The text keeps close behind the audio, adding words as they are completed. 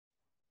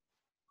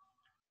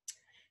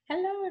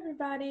Hello,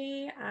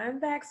 everybody. I'm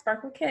back,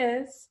 Sparkle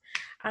Kiss.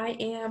 I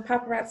am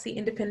Paparazzi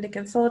Independent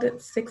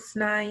Consultant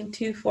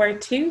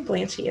 69242.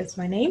 Blanchie is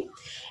my name.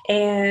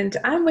 And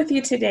I'm with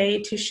you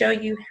today to show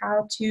you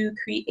how to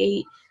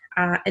create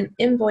an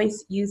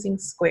invoice using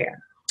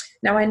Square.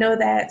 Now, I know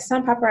that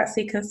some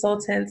paparazzi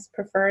consultants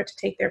prefer to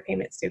take their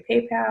payments through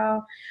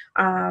PayPal.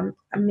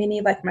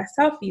 Many, like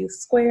myself,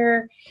 use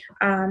Square.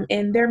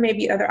 And there may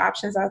be other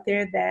options out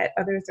there that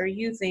others are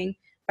using,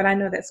 but I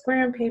know that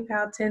Square and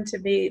PayPal tend to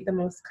be the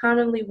most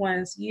commonly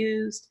ones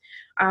used.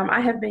 I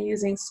have been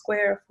using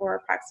Square for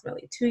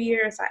approximately 2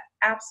 years. I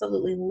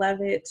absolutely love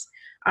it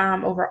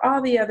over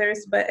all the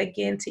others, but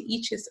again, to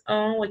each his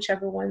own,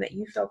 whichever one that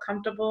you feel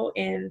comfortable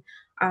in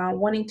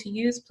wanting to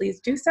use, please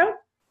do so.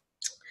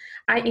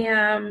 I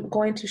am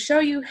going to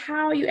show you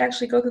how you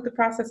actually go through the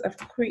process of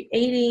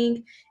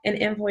creating an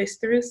invoice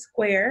through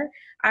Square.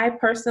 I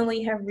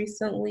personally have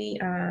recently,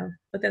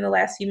 within the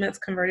last few months,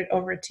 converted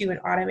over to an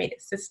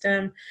automated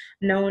system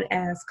known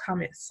as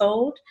Comment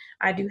Sold.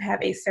 I do have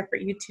a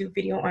separate YouTube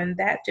video on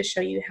that to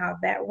show you how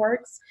that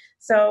works.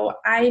 So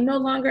I no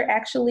longer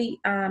actually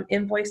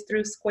invoice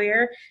through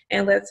Square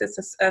unless it's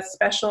a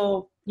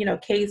special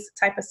case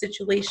type of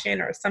situation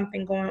or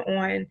something going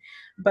on,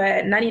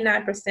 but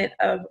 99%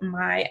 of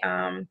my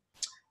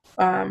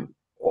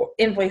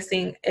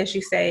invoicing, as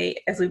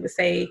we would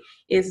say,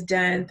 is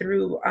done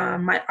through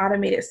my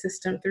automated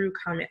system through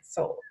Comment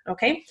Sold.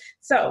 Okay,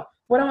 so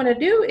what I want to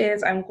do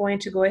is I'm going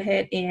to go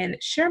ahead and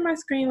share my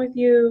screen with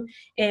you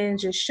and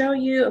just show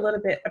you a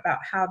little bit about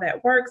how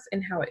that works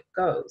and how it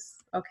goes.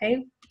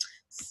 Okay,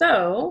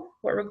 so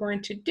what we're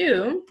going to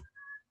do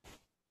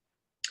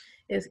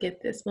is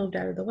get this moved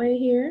out of the way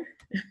here.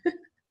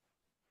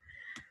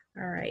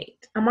 All right,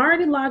 I'm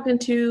already logged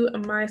into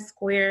my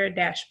Square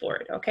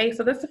dashboard. Okay,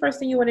 so that's the first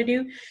thing you want to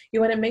do.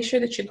 You want to make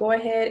sure that you go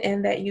ahead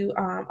and that you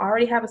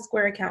already have a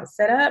Square account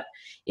set up.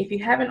 If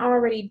you haven't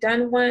already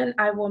done one,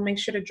 I will make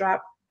sure to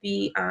drop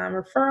the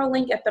referral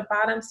link at the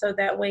bottom so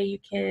that way you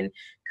can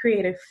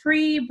create a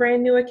free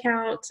brand new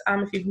account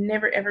if you've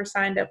never ever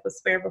signed up with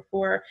Square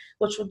before,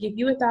 which will give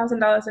you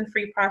 $1,000 in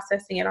free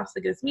processing. It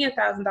also gives me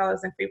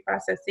 $1,000 in free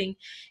processing.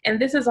 And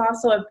this is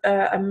also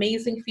an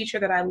amazing feature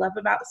that I love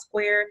about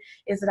Square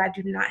is that I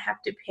do not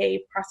have to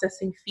pay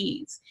processing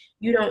fees.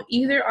 You don't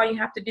either. All you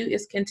have to do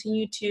is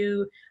continue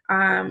to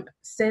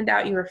send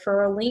out your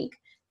referral link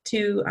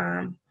to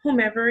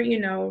whomever,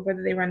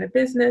 whether they run a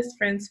business,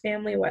 friends,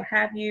 family, what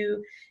have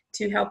you,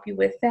 to help you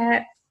with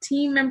that.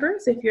 Team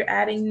members, if you're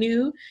adding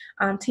new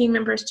team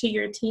members to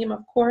your team, of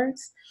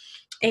course.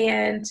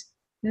 And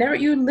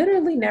you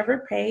literally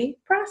never pay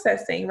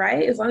processing,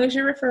 right? As long as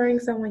you're referring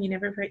someone, you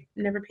never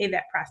pay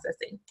that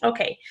processing.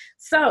 Okay,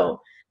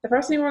 so the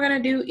first thing we're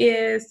going to do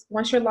is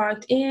once you're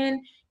logged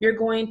in, you're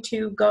going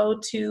to go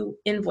to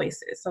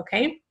invoices,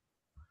 okay?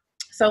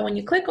 So when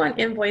you click on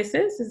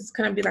invoices, this is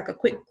going to be like a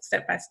quick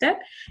step-by-step.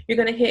 You're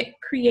going to hit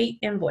create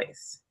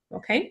invoice,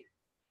 okay?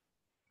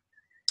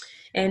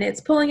 And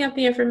it's pulling up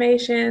the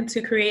information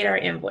to create our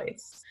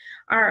invoice.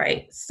 All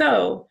right,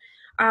 so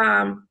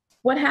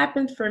what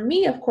happened for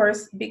me, of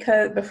course,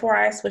 because before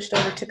I switched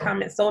over to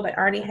Comment Sold, I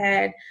already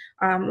had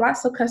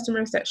lots of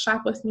customers that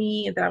shop with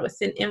me and that I would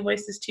send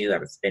invoices to. I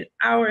would spend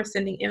hours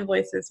sending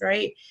invoices,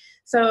 right?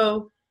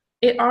 So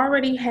it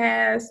already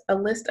has a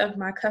list of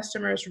my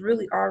customers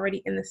really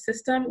already in the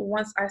system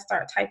once I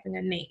start typing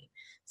a name.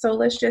 So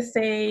let's just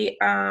say,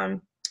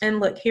 and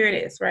look, here it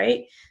is,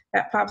 right?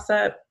 That pops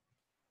up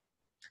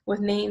with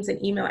names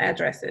and email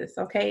addresses,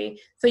 okay?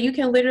 So you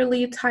can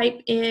literally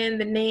type in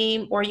the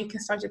name or you can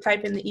start to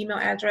type in the email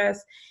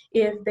address.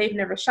 If they've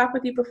never shopped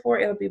with you before,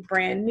 it'll be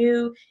brand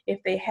new. If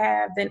they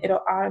have, then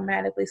it'll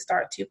automatically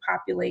start to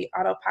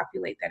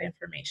auto-populate that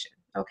information,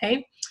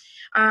 okay?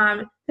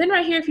 Then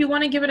right here, if you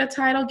want to give it a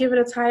title, give it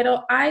a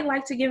title. I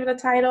like to give it a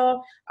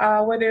title,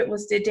 whether it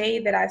was the day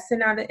that I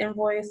sent out an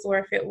invoice or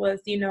if it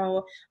was,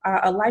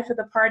 a life of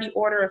the party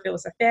order, if it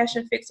was a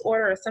fashion fix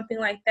order or something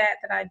like that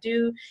I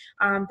do.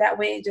 That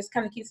way it just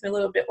kind of keeps me a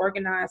little bit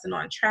organized and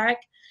on track.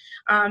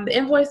 The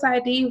invoice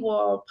ID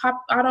will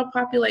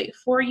auto-populate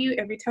for you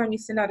every time you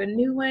send out a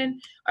new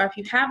one, or if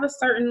you have a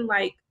certain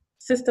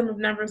system of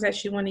numbers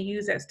that you want to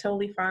use, that's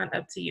totally fine,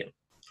 up to you.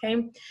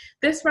 Okay,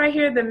 this right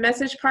here, the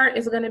message part,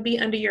 is going to be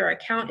under your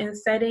account and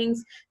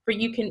settings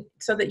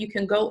so that you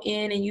can go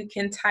in and you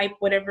can type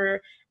whatever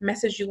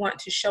message you want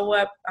to show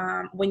up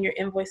when your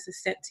invoice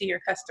is sent to your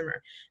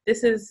customer.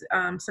 This is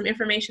some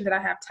information that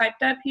I have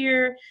typed up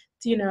here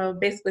to,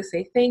 basically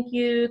say thank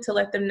you, to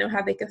let them know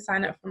how they can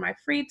sign up for my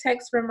free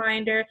text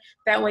reminder.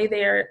 That way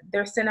they're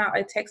sent out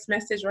a text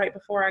message right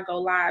before I go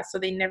live, so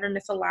they never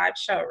miss a live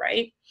show,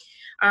 right?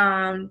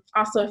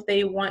 Also, if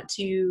they want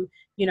to,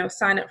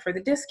 sign up for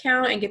the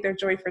discount and get their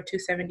jewelry for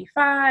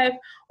 $275,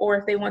 or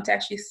if they want to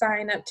actually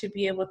sign up to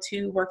be able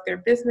to work their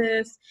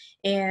business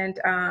and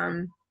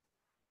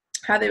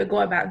how they would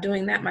go about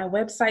doing that, my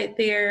website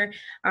there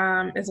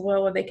as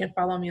well, where they can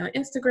follow me on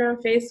Instagram,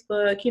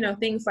 Facebook,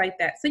 things like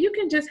that. So you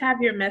can just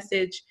have your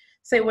message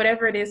say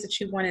whatever it is that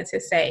you wanted to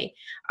say.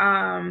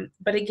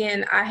 But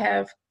again, I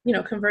have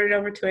converted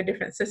over to a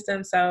different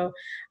system. So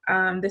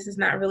this is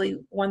not really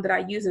one that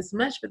I use as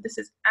much, but this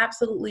is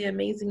absolutely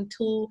amazing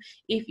tool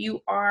if you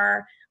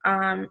are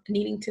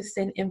needing to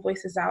send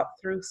invoices out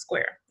through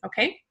Square.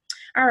 Okay.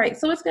 All right,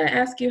 so it's going to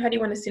ask you, how do you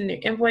want to send your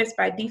invoice?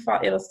 By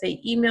default, it'll say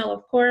email,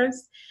 of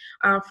course.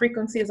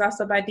 Frequency is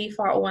also by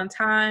default one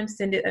time.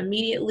 Send it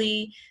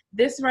immediately.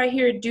 This right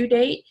here, due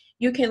date,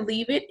 you can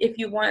leave it if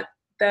you want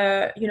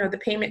the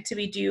payment to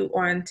be due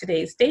on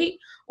today's date,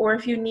 or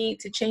if you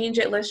need to change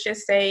it. Let's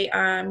just say,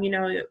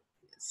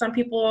 some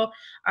people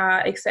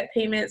accept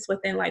payments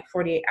within like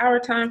 48-hour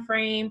time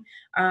frame.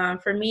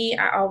 For me,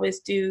 I always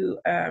do,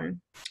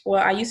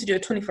 I used to do a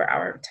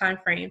 24-hour time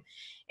frame.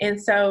 And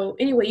so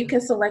anyway, you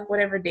can select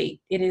whatever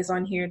date it is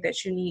on here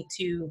that you need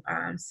to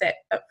set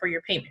up for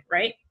your payment,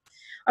 right?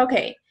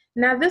 Okay,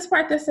 now this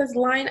part that says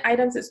line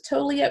items is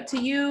totally up to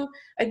you.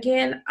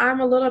 Again, I'm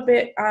a little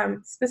bit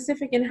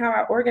specific in how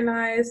I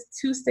organize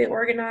to stay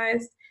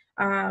organized.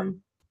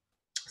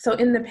 So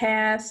in the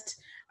past,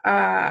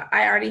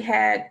 I already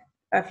had,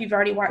 if you've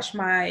already watched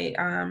my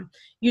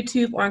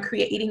YouTube on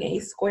creating a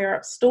Square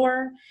Up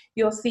store,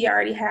 you'll see I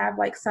already have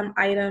like some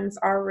items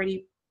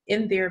already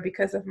in there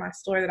because of my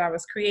store that I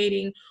was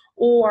creating,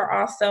 or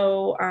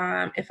also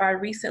if I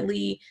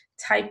recently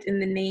typed in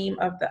the name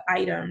of the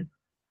item,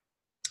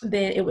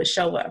 then it would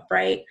show up,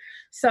 right?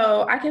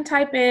 So I can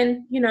type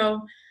in,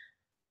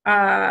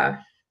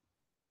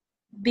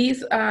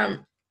 these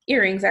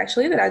earrings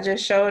actually that I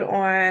just showed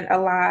on a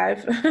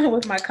live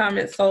with my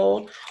comments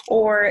sold,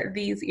 or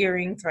these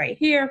earrings right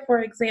here,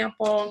 for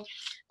example.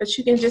 But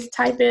you can just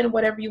type in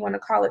whatever you want to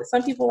call it.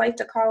 Some people like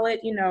to call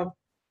it,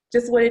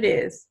 just what it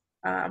is,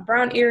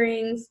 brown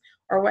earrings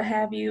or what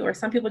have you, or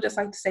some people just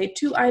like to say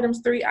 2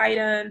 items, 3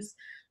 items.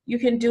 You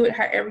can do it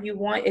however you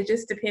want. It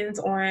just depends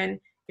on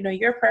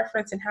your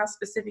preference and how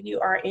specific you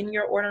are in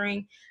your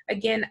ordering.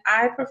 Again,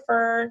 I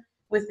prefer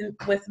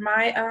with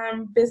my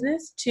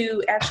business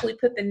to actually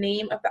put the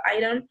name of the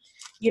item.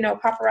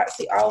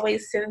 Paparazzi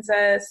always sends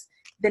us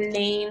the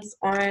names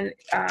on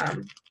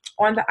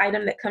the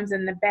item that comes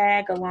in the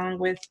bag, along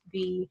with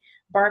the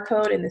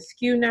barcode and the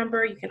SKU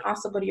number. You can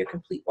also go to your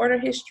complete order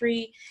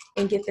history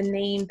and get the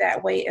name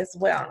that way as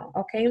well.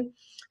 Okay,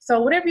 so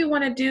whatever you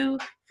want to do,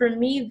 for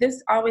me,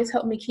 this always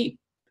helped me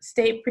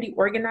stay pretty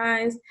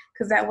organized,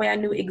 because that way I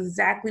knew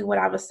exactly what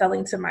I was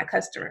selling to my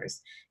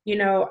customers.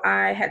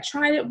 I had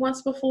tried it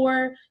once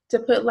before to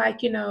put like,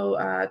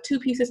 2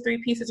 pieces,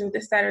 3 pieces, or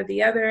this, that, or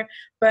the other,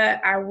 but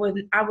I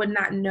would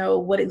not know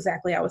what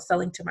exactly I was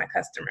selling to my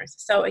customers.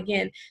 So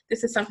again,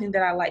 this is something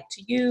that I like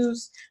to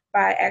use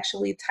by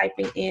actually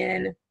typing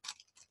in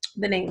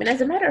the name. And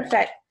as a matter of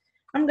fact,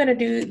 I'm going to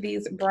do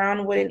these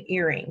brown wooden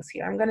earrings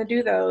here. I'm going to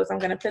do those. I'm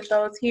going to put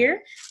those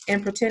here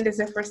and pretend as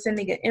if we're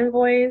sending an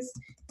invoice.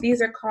 These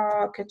are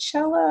called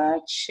Coachella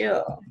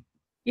Chill.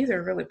 These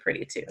are really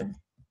pretty too.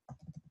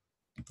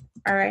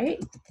 All right.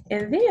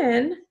 And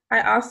then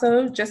I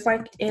also, just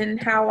like in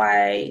how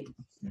I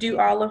do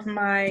all of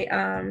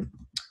my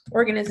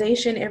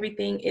organization,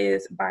 everything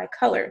is by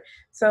color.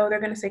 So they're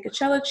going to say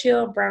Coachella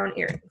Chill brown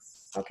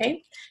earrings.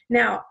 Okay.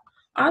 Now,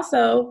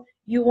 also,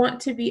 you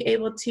want to be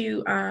able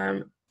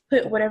to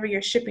put whatever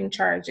your shipping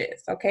charge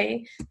is,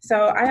 okay? So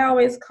I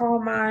always call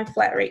mine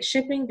flat rate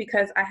shipping,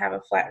 because I have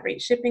a flat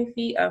rate shipping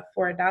fee of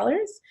 $4,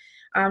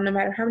 no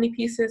matter how many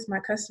pieces my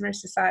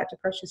customers decide to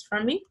purchase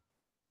from me.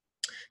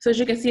 So as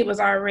you can see,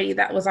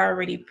 that was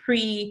already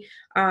pre,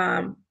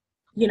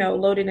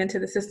 loaded into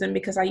the system,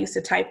 because I used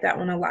to type that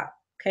one a lot.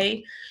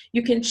 Okay,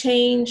 you can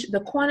change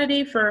the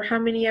quantity for how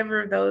many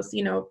ever those,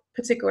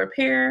 particular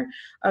pair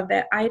of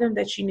that item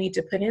that you need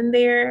to put in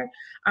there.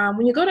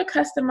 When you go to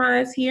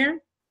customize here,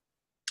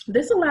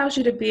 this allows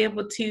you to be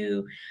able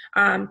to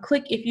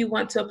click if you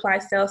want to apply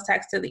sales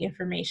tax to the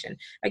information.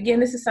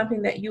 Again, this is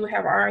something that you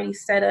have already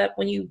set up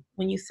when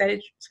you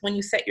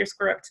set your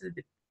Square up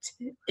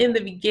in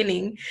the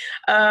beginning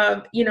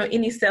of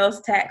any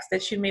sales tax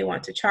that you may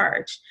want to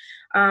charge.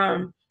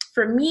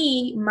 For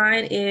me,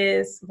 mine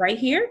is right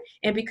here,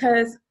 and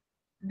because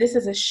this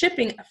is a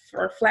shipping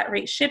or flat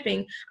rate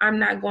shipping, I'm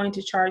not going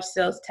to charge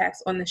sales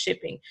tax on the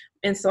shipping.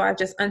 And so I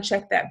just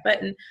uncheck that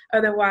button.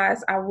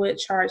 Otherwise, I would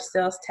charge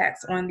sales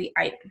tax on the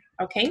item,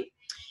 okay?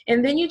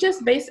 And then you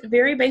just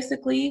very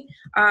basically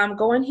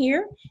go in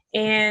here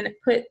and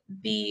put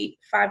the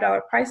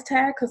 $5 price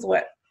tag, because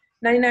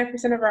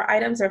 99% of our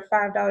items are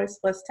 $5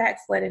 plus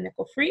tax, lead and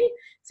nickel free.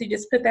 So you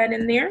just put that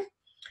in there.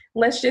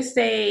 Let's just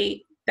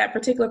say that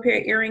particular pair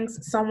of earrings,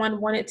 someone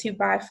wanted to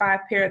buy 5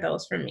 pair of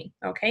those from me,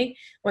 okay?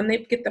 When they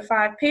get the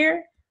 5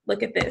 pair,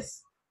 look at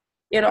this.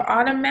 It'll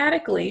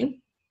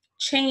automatically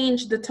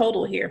change the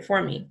total here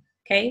for me,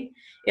 okay?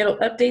 It'll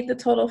update the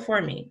total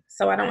for me,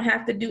 so I don't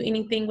have to do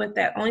anything with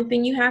that. Only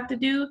thing you have to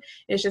do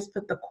is just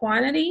put the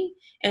quantity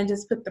and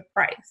just put the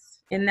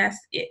price, and that's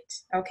it,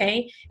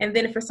 okay? And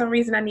then if for some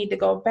reason I need to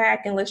go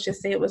back, and let's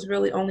just say it was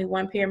really only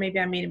 1 pair, maybe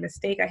I made a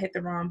mistake, I hit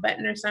the wrong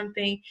button or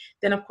something,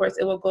 then of course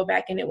it will go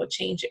back and it will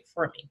change it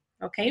for me,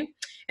 okay?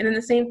 And then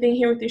the same thing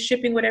here with your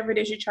shipping, whatever it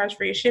is you charge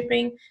for your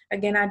shipping.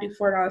 Again, I do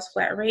 $4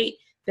 flat rate,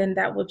 then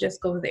that will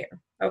just go there,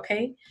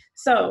 okay?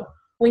 So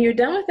When you're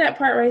done with that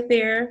part right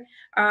there,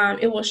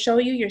 it will show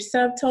you your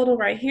subtotal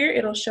right here.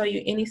 It'll show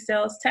you any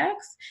sales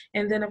tax,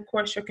 and then of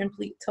course your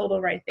complete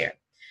total right there.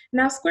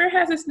 Now Square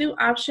has this new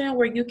option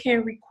where you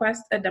can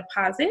request a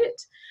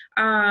deposit.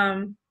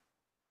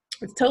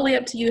 It's totally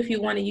up to you if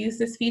you want to use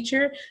this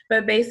feature,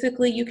 but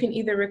basically you can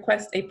either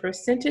request a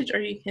percentage or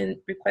you can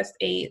request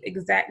a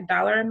exact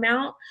dollar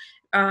amount,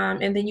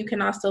 and then you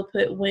can also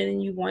put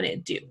when you want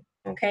it due.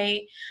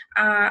 Okay,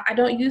 I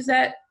don't use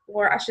that,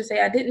 or I should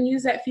say I didn't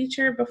use that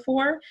feature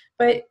before,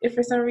 but if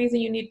for some reason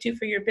you need to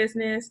for your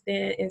business,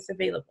 then it's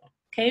available.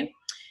 Okay.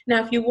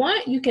 Now, if you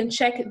want, you can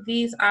check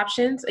these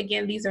options.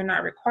 Again, these are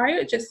not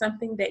required, just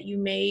something that you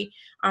may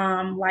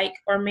like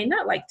or may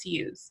not like to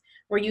use,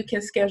 where you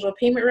can schedule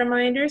payment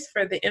reminders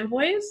for the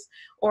invoice,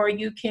 or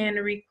you can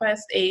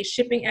request a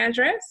shipping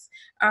address.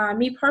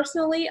 Me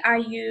personally, I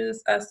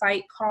use a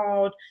site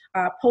called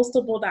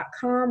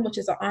postable.com, which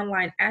is an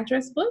online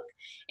address book,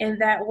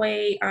 and that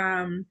way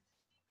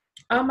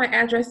all my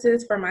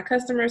addresses for my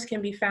customers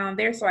can be found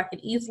there, so I can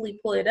easily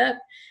pull it up,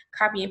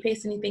 copy and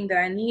paste anything that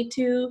I need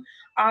to.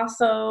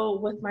 Also,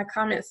 with my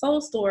Comment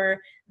Soul store,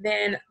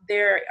 then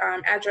their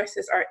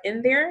addresses are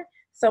in there.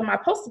 So my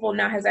Postable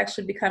now has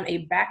actually become a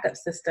backup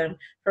system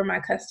for my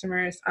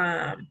customers'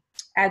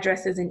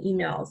 addresses and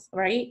emails,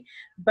 right?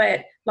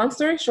 But long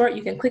story short,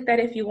 you can click that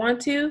if you want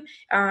to.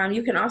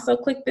 You can also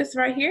click this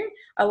right here,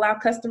 allow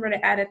customer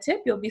to add a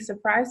tip. You'll be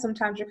surprised,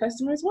 sometimes your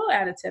customers will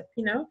add a tip,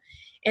 you know.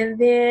 And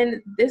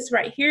then this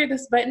right here,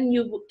 this button,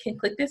 you can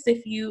click this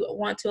if you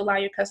want to allow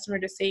your customer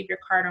to save your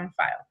card on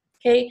file.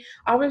 Okay,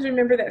 always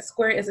remember that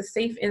Square is a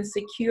safe and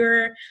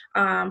secure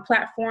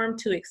platform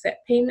to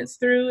accept payments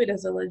through. It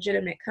is a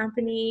legitimate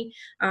company.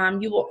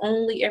 You will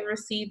only ever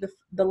see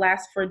the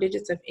last 4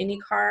 digits of any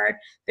card.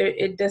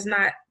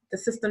 The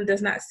system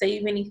does not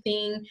save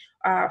anything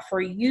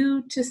for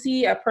you to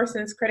see a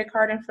person's credit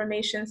card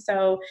information.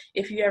 So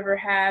if you ever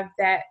have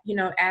that, you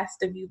know,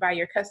 asked of you by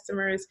your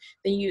customers,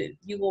 then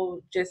you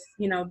will just,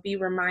 you know, be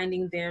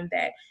reminding them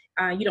that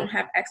you don't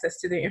have access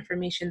to their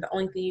information. The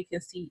only thing you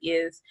can see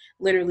is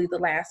literally the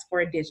last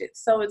 4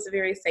 digits. So it's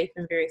very safe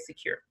and very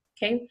secure.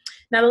 Okay.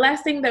 Now, the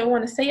last thing that I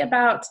want to say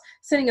about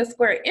sending a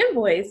Square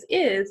invoice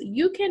is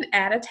you can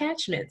add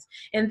attachments.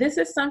 And this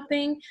is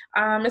something,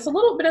 it's a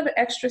little bit of an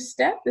extra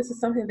step. This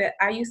is something that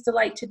I used to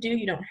like to do.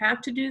 You don't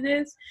have to do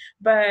this,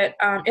 but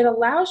it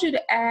allows you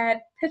to add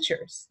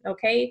pictures.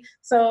 Okay.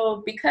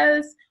 So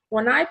because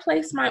when I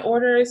place my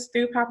orders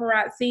through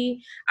Paparazzi,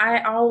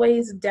 I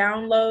always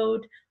download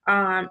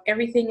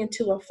everything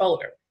into a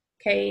folder.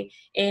 Okay.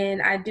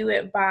 And I do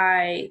it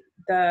by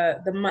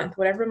the month,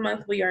 whatever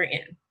month we are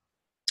in.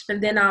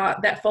 And then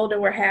that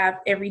folder will have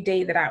every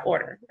day that I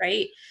order,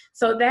 right?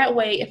 So that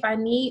way, if I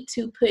need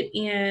to put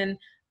in,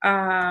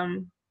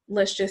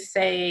 let's just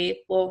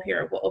say, well,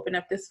 here, we'll open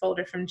up this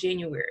folder from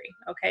January,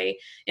 okay?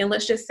 And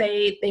let's just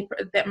say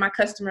that my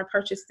customer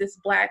purchased this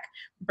black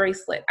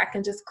bracelet. I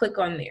can just click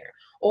on there.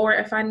 Or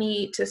if I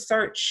need to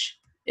search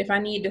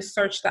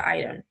the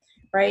item,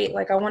 right?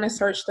 Like I want to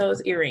search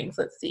those earrings.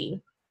 Let's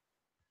see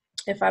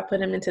if I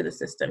put them into the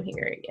system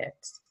here yet,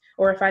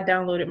 or if I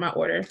downloaded my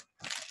order.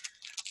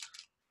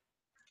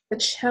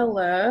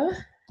 Coachella.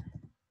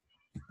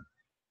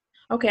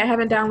 Okay, I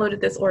haven't downloaded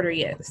this order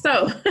yet.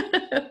 So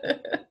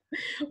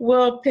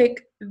we'll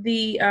pick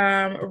the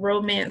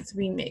Romance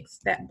Remix,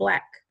 that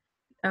black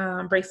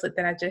bracelet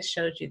that I just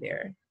showed you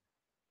there.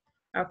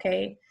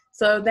 Okay,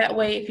 so that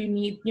way if you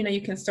need, you know,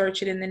 you can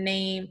search it in the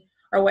name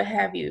or what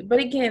have you. But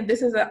again,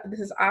 this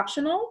is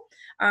optional.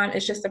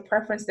 It's just a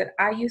preference that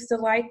I used to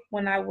like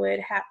when I would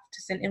have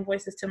to send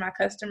invoices to my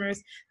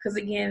customers, because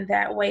again,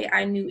 that way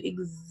I knew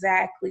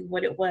exactly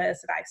what it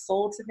was that I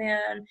sold to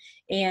them,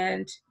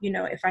 and you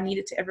know, if I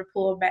needed to ever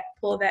pull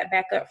that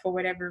back up for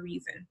whatever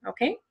reason.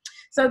 Okay,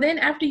 so then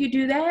after you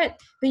do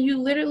that, then you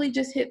literally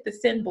just hit the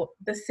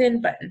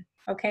send button.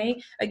 Okay,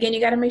 again,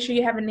 you got to make sure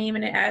you have a name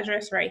and an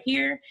address right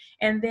here,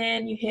 and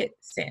then you hit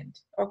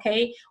send.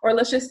 Okay, or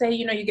let's just say,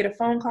 you know, you get a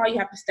phone call, you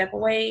have to step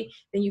away,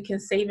 then you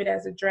can save it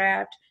as a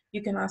draft.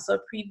 You can also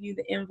preview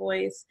the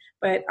invoice,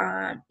 but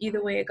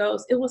either way it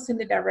goes, it will send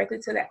it directly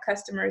to that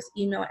customer's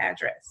email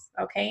address.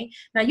 Okay,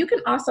 now you can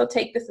also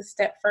take this a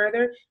step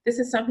further. This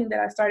is something that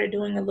I started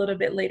doing a little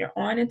bit later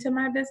on into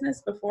my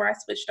business before I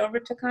switched over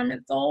to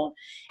Comment Soul.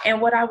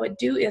 And what I would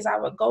do is I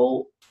would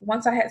go,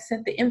 once I had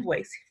sent the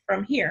invoice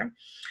from here,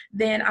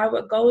 then I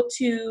would go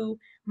to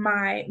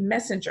my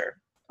Messenger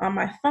on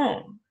my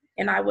phone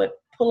and I would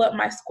pull up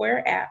my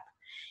Square app.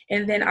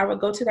 And then I would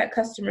go to that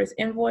customer's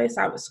invoice.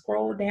 I would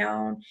scroll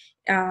down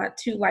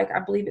to, like, I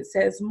believe it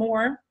says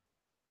more,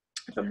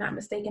 if I'm not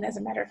mistaken. As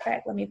a matter of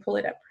fact, let me pull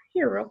it up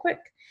here real quick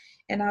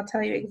and I'll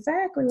tell you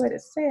exactly what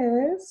it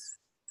says.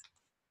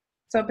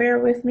 So bear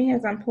with me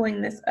as I'm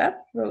pulling this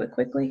up really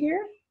quickly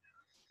here.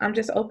 I'm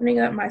just opening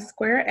up my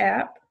Square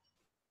app.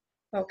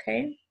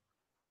 Okay.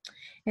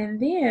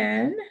 And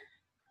then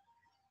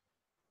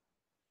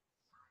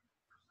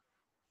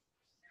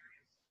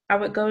I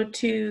would go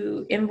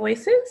to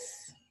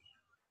invoices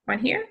on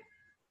here,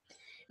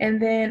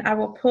 and then I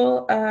will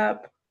pull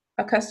up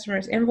a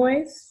customer's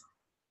invoice.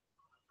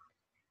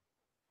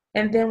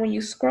 And then when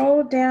you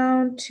scroll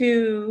down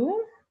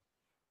to,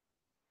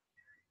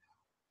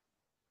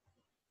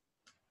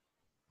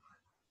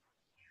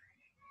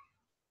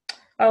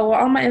 oh, well,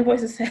 all my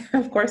invoices,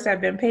 of course,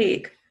 have been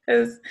paid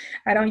because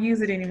I don't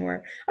use it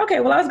anymore. Okay,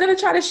 well, I was going to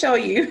try to show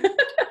you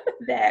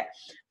that.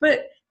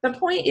 But the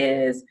point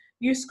is,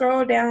 you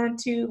scroll down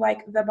to like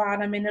the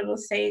bottom and it'll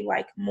say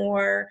like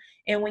more.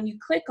 And when you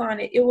click on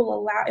it, it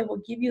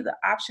will give you the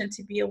option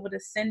to be able to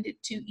send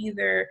it to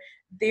either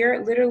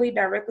literally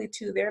directly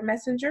to their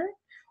messenger,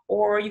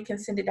 or you can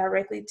send it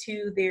directly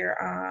to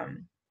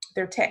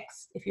their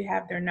text if you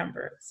have their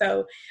number.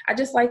 So I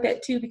just like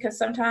that too, because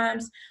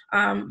sometimes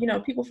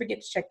people forget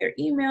to check their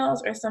emails,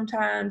 or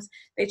sometimes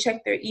they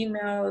check their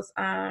emails,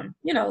 a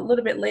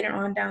little bit later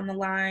on down the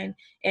line,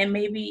 and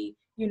maybe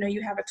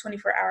you have a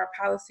 24-hour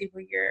policy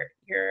where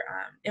your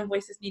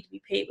invoices need to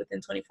be paid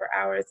within 24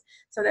 hours.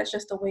 So that's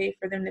just a way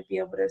for them to be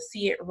able to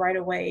see it right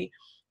away,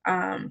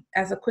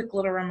 as a quick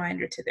little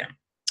reminder to them.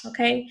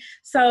 Okay,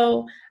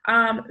 so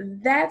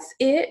that's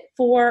it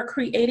for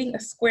creating a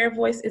Square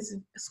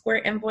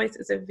invoice.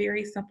 Is a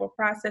very simple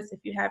process. If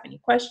you have any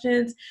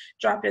questions,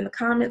 drop it in the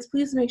comments.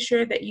 Please make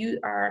sure that you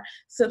are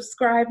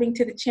subscribing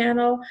to the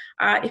channel.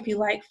 If you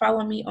like,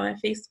 follow me on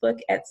Facebook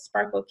at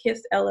Sparkle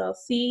Kiss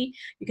LLC.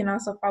 You can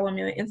also follow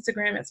me on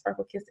Instagram at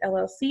Sparkle Kiss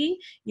LLC.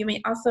 You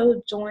may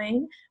also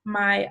join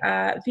my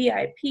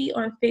VIP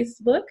on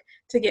Facebook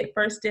to get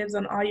first dibs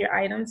on all your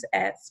items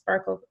at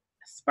Sparkle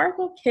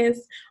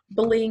Kiss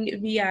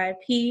Bling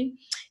VIP.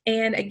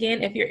 And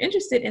again, if you're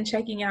interested in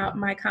checking out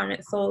my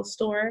Comment Sold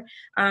store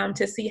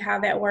to see how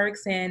that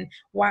works and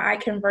why I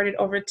converted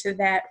over to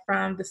that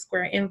from the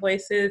Square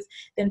invoices,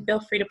 then feel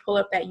free to pull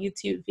up that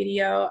YouTube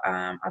video.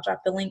 I'll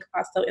drop the link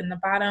also in the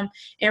bottom.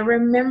 And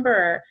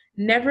remember,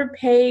 never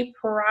pay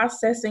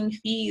processing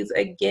fees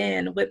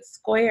again with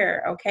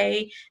Square,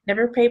 okay?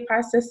 Never pay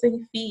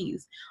processing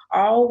fees.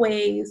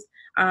 Always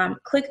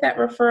click that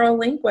referral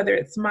link, whether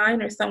it's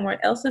mine or someone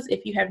else's.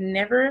 If you have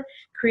never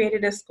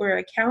created a Square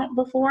account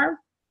before,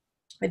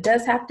 it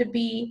does have to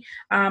be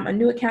a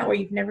new account where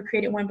you've never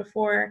created one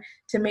before,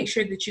 to make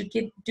sure that you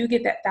do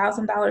get that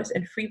 $1,000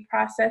 in free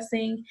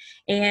processing.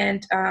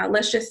 And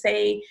let's just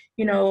say,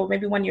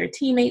 maybe one of your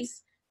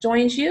teammates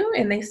joins you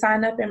and they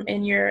sign up in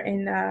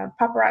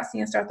paparazzi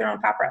and start their own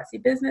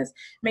paparazzi business.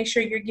 Make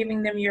sure you're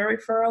giving them your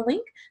referral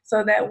link,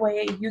 so that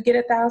way you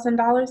get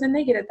 $1,000 and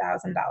they get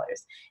 $1,000,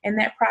 and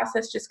that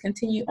process just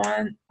continue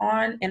on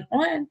and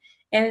on,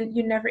 and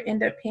you never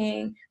end up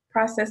paying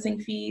processing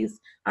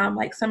fees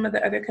like some of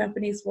the other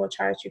companies will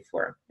charge you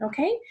for.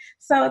 Okay,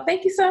 so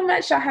thank you so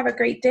much. Y'all have a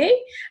great day.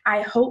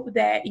 I hope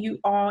that you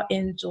all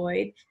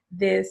enjoyed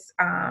this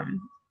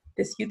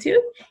this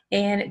YouTube,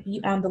 and be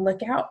on the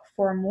lookout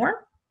for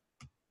more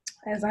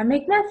as I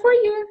make more for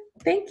you.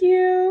 Thank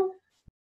you.